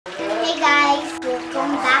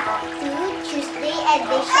Welcome back to Tuesday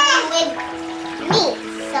edition with me,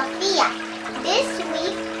 Sophia. This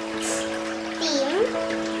week's theme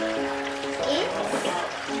is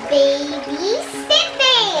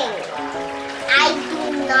babysitting. I do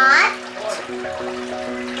not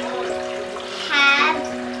have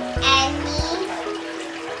any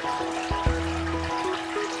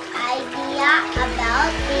idea about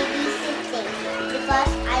babysitting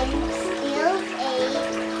because I'm still a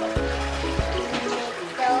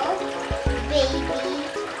little baby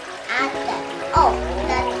at that. Oh,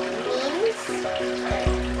 that means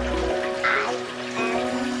I am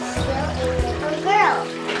still a little girl.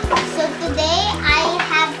 So today I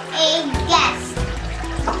have a guest.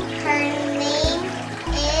 Her name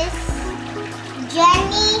is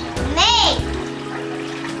Jenny May.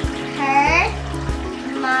 Her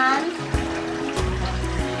mom,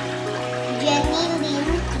 Jenny Lynn,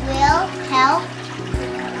 will help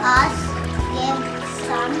us give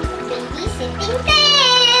some babysitting tips.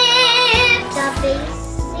 The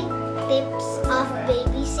basic tips of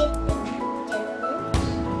babysitting.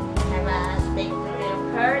 Have a take care of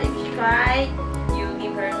her. If she cries, you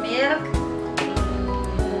give her milk.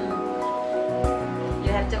 You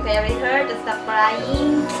have to carry her to stop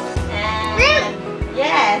crying. And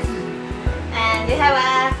yes, and you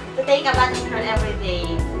have to take a bath in her every day.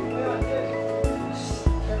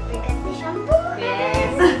 Don't forget the shampoo.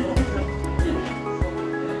 Yes.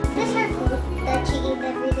 This is her food that she eats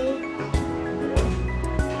every day.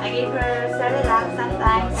 I give her Cerelac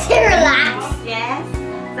sometimes. Cerelac? Yes.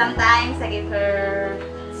 Sometimes I give her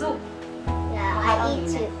soup. Yeah, I eat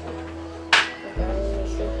soup.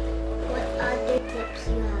 What other tips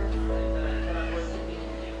you have?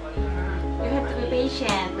 You have to be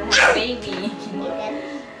patient to have a baby.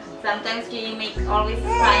 Sometimes she make always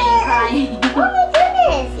crying. Oh my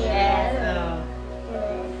goodness! Yes.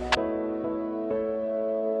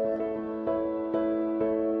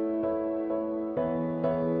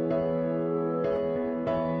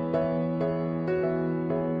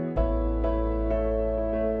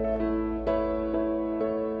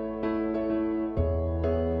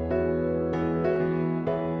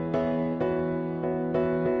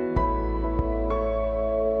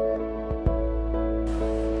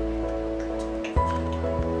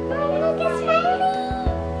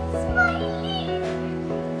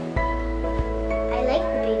 I like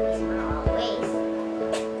the baby smile always.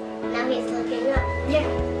 Now he's looking up. Yeah.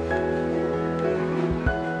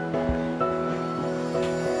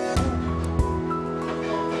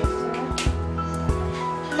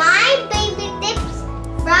 My baby tips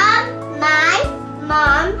from my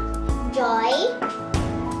mom, Joy,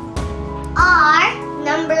 are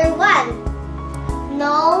number 1.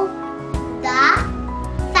 Know the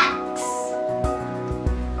facts.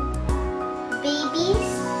 Babies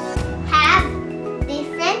have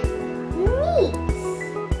different needs.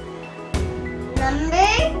 Number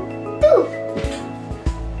 2.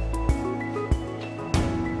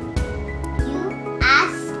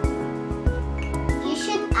 You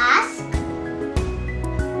should ask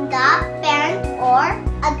the parent or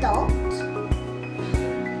adult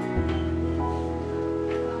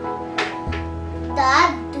the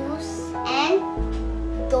do's and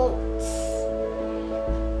don'ts.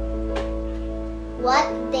 What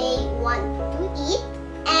they want to eat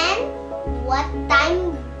and what time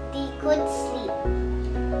they could sleep.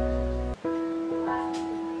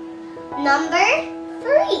 Number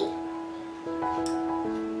 3.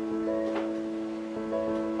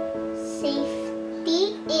 Safety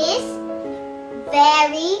is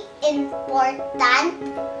very important.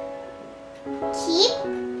 Keep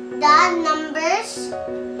the numbers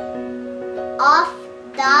of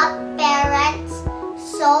the parents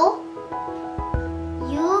so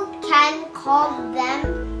you can call them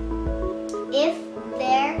if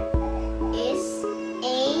there is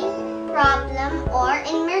a problem or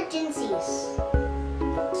emergencies.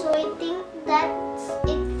 So I think that's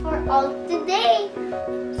it for all today.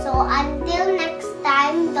 So until next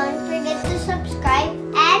time, don't forget to subscribe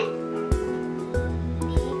and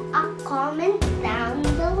leave a comment down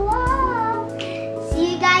below. See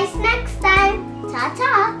you guys next time.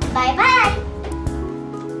 Ta-ta. Bye-bye.